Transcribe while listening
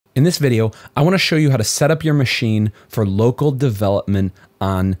In this video, I want to show you how to set up your machine for local development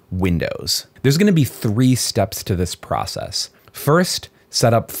on Windows. There's going to be 3 steps to this process. First,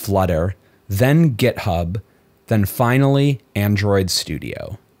 set up Flutter, then GitHub, then finally Android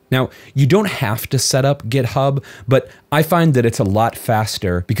Studio. Now, you don't have to set up GitHub, but I find that it's a lot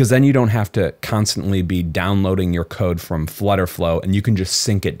faster because then you don't have to constantly be downloading your code from FlutterFlow and you can just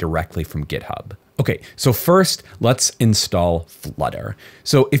sync it directly from GitHub. Okay, so first, let's install Flutter.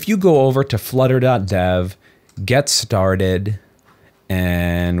 So if you go over to flutter.dev, get started,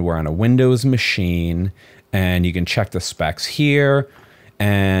 and we're on a Windows machine, and you can check the specs here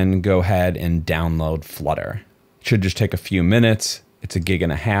and go ahead and download Flutter. It should just take a few minutes. It's 1.5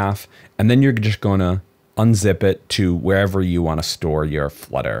 gigs, and then you're just going to unzip it to wherever you want to store your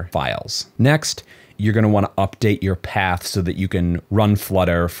Flutter files. Next, you're going to want to update your path so that you can run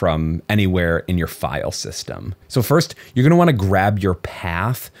Flutter from anywhere in your file system. So first, you're going to want to grab your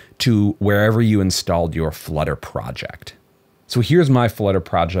path to wherever you installed your Flutter project. So here's my Flutter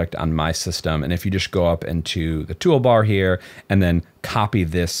project on my system. And if you just go up into the toolbar here and then copy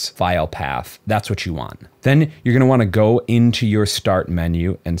this file path, that's what you want. Then you're going to want to go into your start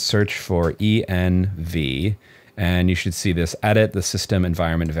menu and search for env. And you should see this edit the system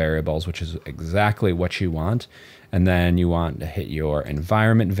environment variables, which is exactly what you want. And then you want to hit your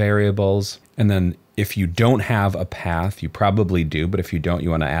environment variables. And then if you don't have a path, you probably do, but if you don't, you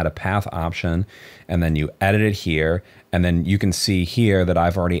want to add a path option, and then you edit it here. And then you can see here that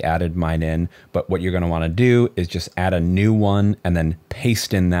I've already added mine in, but what you're going to want to do is just add a new one and then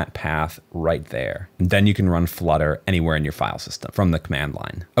paste in that path right there. And then you can run Flutter anywhere in your file system from the command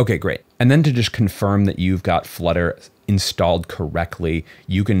line. Okay, great. And then to just confirm that you've got Flutter installed correctly,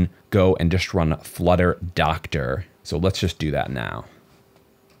 you can go and just run Flutter Doctor. So let's just do that now.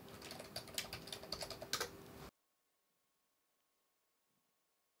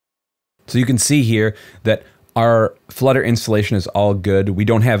 So you can see here that our Flutter installation is all good. We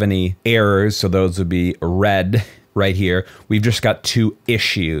don't have any errors, so those would be red right here. We've just got 2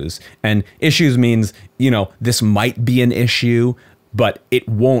 issues. And issues means, you know, this might be an issue, but it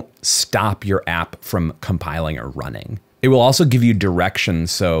won't stop your app from compiling or running. It will also give you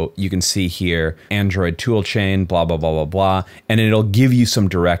directions, so you can see here, Android toolchain, blah, blah, blah, blah, blah, and it'll give you some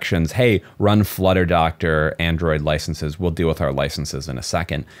directions. Hey, run Flutter Doctor, Android licenses. We'll deal with our licenses in a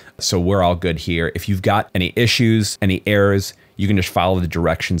second. So we're all good here. If you've got any issues, any errors, you can just follow the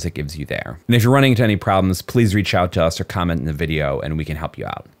directions it gives you there. And if you're running into any problems, please reach out to us or comment in the video and we can help you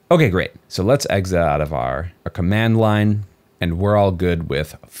out. Okay, great. So let's exit out of our command line and we're all good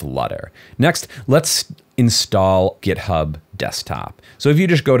with Flutter. Next, let's install GitHub Desktop. So if you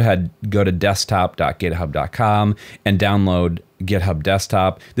just go to desktop.github.com and download GitHub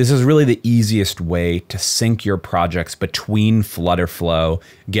Desktop, this is really the easiest way to sync your projects between FlutterFlow,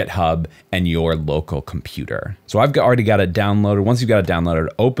 GitHub, and your local computer. So I've already got it downloaded. Once you've got it downloaded,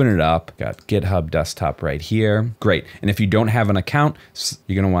 open it up. Got GitHub Desktop right here. Great. And if you don't have an account,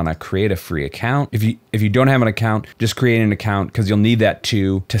 you're going to want to create a free account. If you don't have an account, just create an account because you'll need that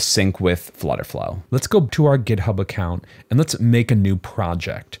to sync with FlutterFlow. Let's go to our GitHub account and let's make a new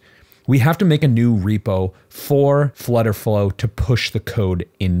project. We have to make a new repo for FlutterFlow to push the code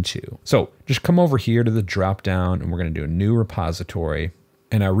into. So just come over here to the drop down and we're going to do a new repository.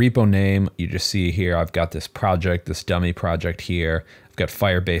 And our repo name, you just see here, I've got this project, this dummy project here. I've got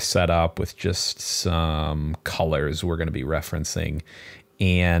Firebase set up with just some colors we're going to be referencing.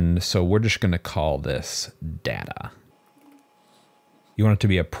 And so we're just going to call this data. You want it to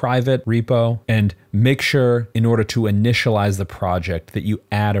be a private repo, and make sure in order to initialize the project that you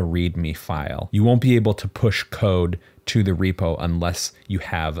add a README file. You won't be able to push code to the repo unless you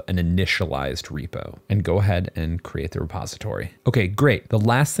have an initialized repo. And go ahead and create the repository. Okay, great. The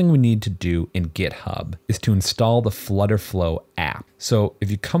last thing we need to do in GitHub is to install the FlutterFlow app. So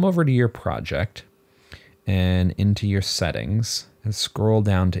if you come over to your project and into your settings and scroll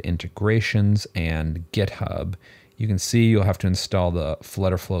down to integrations and GitHub, you can see you'll have to install the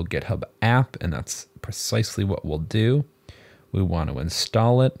FlutterFlow GitHub app, and that's precisely what we'll do. We want to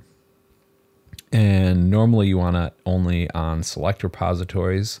install it. And normally you want to only on select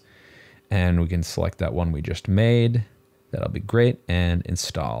repositories, and we can select that one we just made. That'll be great, and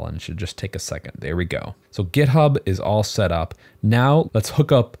install, and it should just take a second. There we go. So GitHub is all set up. Now let's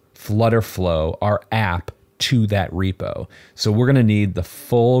hook up FlutterFlow, our app, to that repo. So we're going to need the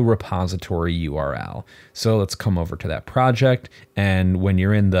full repository URL. So let's come over to that project. And when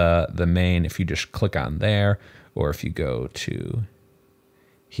you're in the main, if you just click on there, or if you go to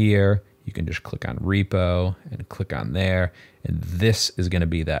here, you can just click on repo and click on there. And this is going to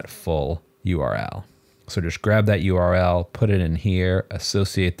be that full URL. So just grab that URL, put it in here,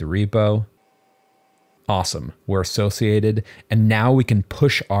 associate the repo. Awesome, we're associated, and now we can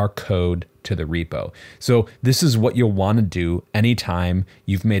push our code to the repo. So this is what you'll want to do anytime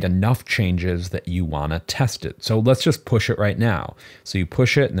you've made enough changes that you want to test it. So let's just push it right now. So you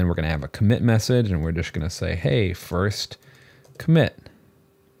push it, and then we're going to have a commit message, and we're just going to say, hey, first commit,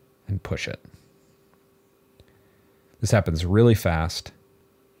 and push it. This happens really fast.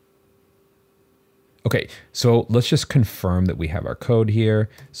 Okay, so let's just confirm that we have our code here.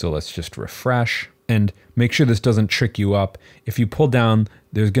 So let's just refresh. And make sure this doesn't trick you up. If you pull down,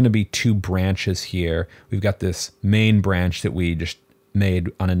 there's going to be two branches here. We've got this main branch that we just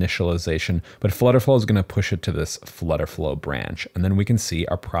made on initialization, but FlutterFlow is going to push it to this FlutterFlow branch, and then we can see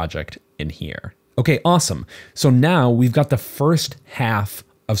our project in here. Okay, awesome. So now we've got the first half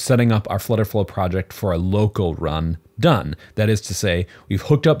of setting up our FlutterFlow project for a local run done. That is to say, we've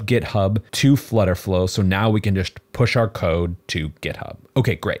hooked up GitHub to FlutterFlow, so now we can just push our code to GitHub.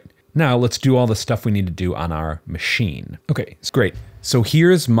 Okay, great. Now let's do all the stuff we need to do on our machine. Okay, it's great. So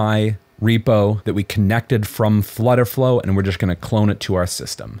here's my repo that we connected from FlutterFlow, and we're just gonna clone it to our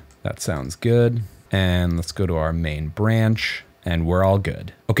system. That sounds good. And let's go to our main branch, and we're all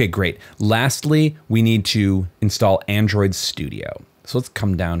good. Okay, great. Lastly, we need to install Android Studio. So let's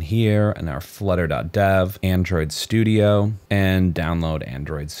come down here in our flutter.dev, Android Studio, and download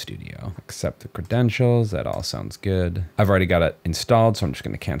Android Studio. Accept the credentials, that all sounds good. I've already got it installed, so I'm just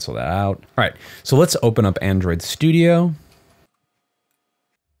gonna cancel that out. All right, so let's open up Android Studio.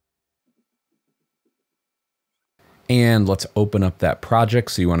 And let's open up that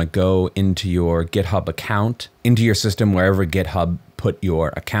project. So you wanna go into your GitHub account, into your system, wherever GitHub put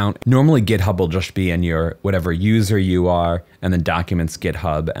your account. Normally GitHub will just be in your whatever user you are, and then documents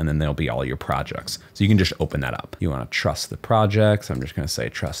GitHub, and then there'll be all your projects. So you can just open that up. You wanna trust the projects. I'm just gonna say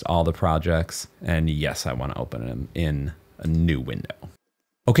trust all the projects. And yes, I wanna open them in a new window.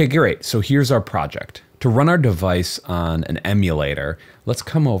 Okay, great, so here's our project. To run our device on an emulator, let's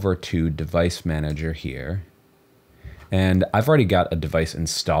come over to Device Manager here. And I've already got a device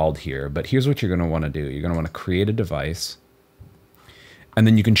installed here, but here's what you're gonna wanna do. You're gonna wanna create a device, and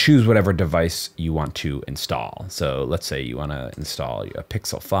then you can choose whatever device you want to install. So let's say you wanna install a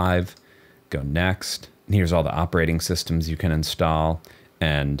Pixel 5, go next. And here's all the operating systems you can install.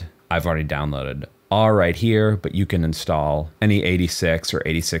 And I've already downloaded all right here, but you can install any 86 or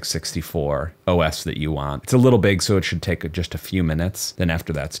 8664 OS that you want. It's a little big, so it should take just a few minutes. Then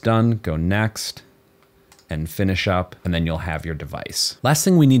after that's done, go next and finish up, and then you'll have your device. Last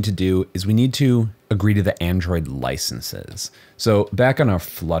thing we need to do is we need to agree to the Android licenses. So back on our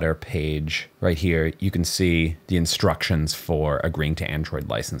Flutter page right here, you can see the instructions for agreeing to Android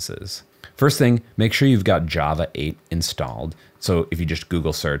licenses. First thing, make sure you've got Java 8 installed. So if you just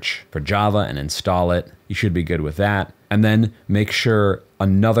Google search for Java and install it, you should be good with that. And then make sure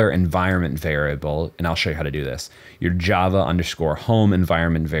another environment variable, and I'll show you how to do this, your Java_home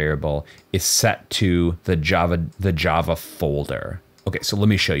environment variable is set to the Java folder. Okay, so let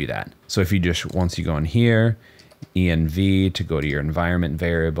me show you that. So if you just, once you go in here, env to go to your environment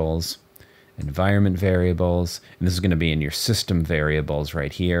variables, and this is gonna be in your system variables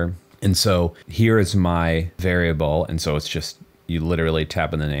right here. And so here is my variable, and so it's just, you literally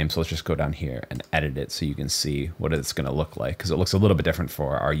tap in the name. So let's just go down here and edit it so you can see what it's gonna look like, because it looks a little bit different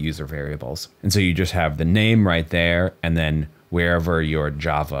for our user variables. And so you just have the name right there, and then wherever your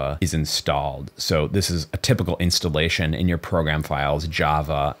Java is installed. So this is a typical installation in your program files,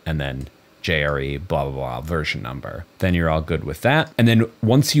 Java, and then JRE, blah, blah, blah, version number. Then you're all good with that. And then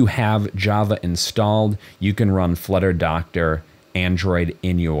once you have Java installed, you can run Flutter Doctor Android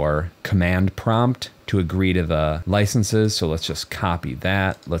in your command prompt to agree to the licenses. So let's just copy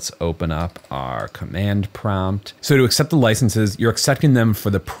that. Let's open up our command prompt. So to accept the licenses, you're accepting them for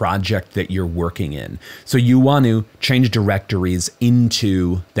the project that you're working in. So you want to change directories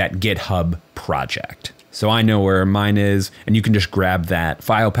into that GitHub project. So I know where mine is, and you can just grab that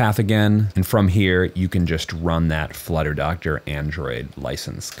file path again. And from here, you can just run that Flutter Doctor Android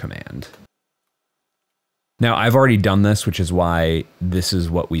license command. Now I've already done this, which is why this is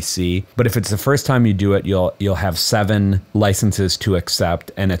what we see. But if it's the first time you do it, you'll have 7 licenses to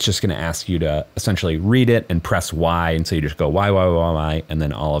accept, and it's just gonna ask you to essentially read it and press Y, and so you just go Y, and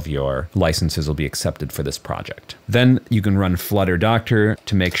then all of your licenses will be accepted for this project. Then you can run Flutter Doctor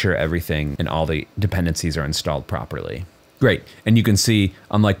to make sure everything and all the dependencies are installed properly. Great, and you can see,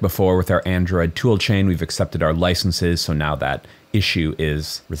 unlike before with our Android toolchain, we've accepted our licenses, so now that issue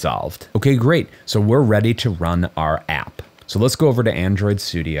is resolved. Okay, great. So we're ready to run our app. So let's go over to Android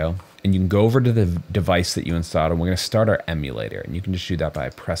Studio, and you can go over to the device that you installed, and we're gonna start our emulator. And you can just do that by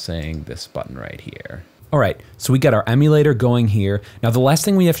pressing this button right here. All right, so we got our emulator going here. Now the last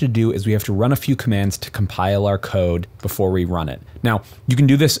thing we have to do is we have to run a few commands to compile our code before we run it. Now, you can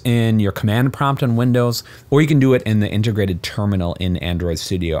do this in your command prompt on Windows, or you can do it in the integrated terminal in Android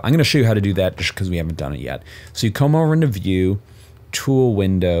Studio. I'm gonna show you how to do that just because we haven't done it yet. So you come over into View, Tool,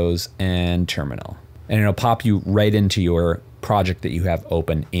 Windows, and Terminal. And it'll pop you right into your project that you have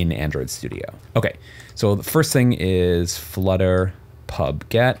open in Android Studio. Okay, so the first thing is Flutter pub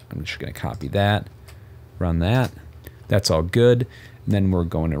get. I'm just gonna copy that. Run that. That's all good. And then we're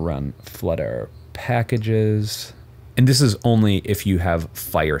going to run Flutter packages. And this is only if you have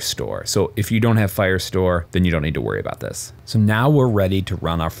Firestore. So if you don't have Firestore, then you don't need to worry about this. So now we're ready to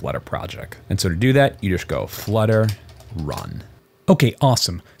run our Flutter project. And so to do that, you just go Flutter run. Okay,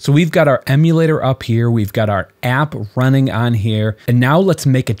 awesome. So we've got our emulator up here. We've got our app running on here. And now let's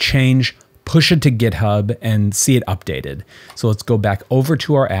make a change, push it to GitHub and see it updated. So let's go back over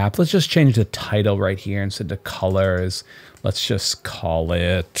to our app. Let's just change the title right here instead of colors. Let's just call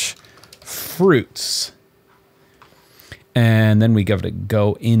it fruits. And then we got to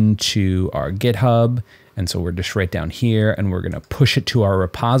go into our GitHub. And so we're just right down here and we're going to push it to our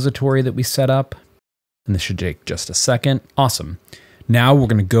repository that we set up. And this should take just a second. Awesome. Now we're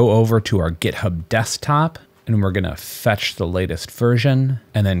going to go over to our GitHub desktop. And we're gonna fetch the latest version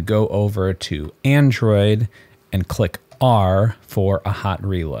and then go over to Android and click R for a hot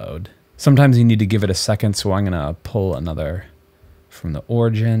reload. Sometimes you need to give it a second, so I'm gonna pull another from the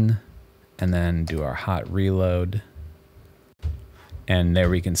origin and then do our hot reload. And there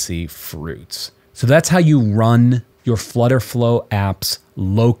we can see fruits. So that's how you run your FlutterFlow apps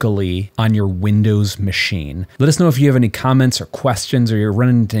locally on your Windows machine. Let us know if you have any comments or questions or you're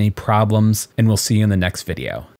running into any problems, and we'll see you in the next video.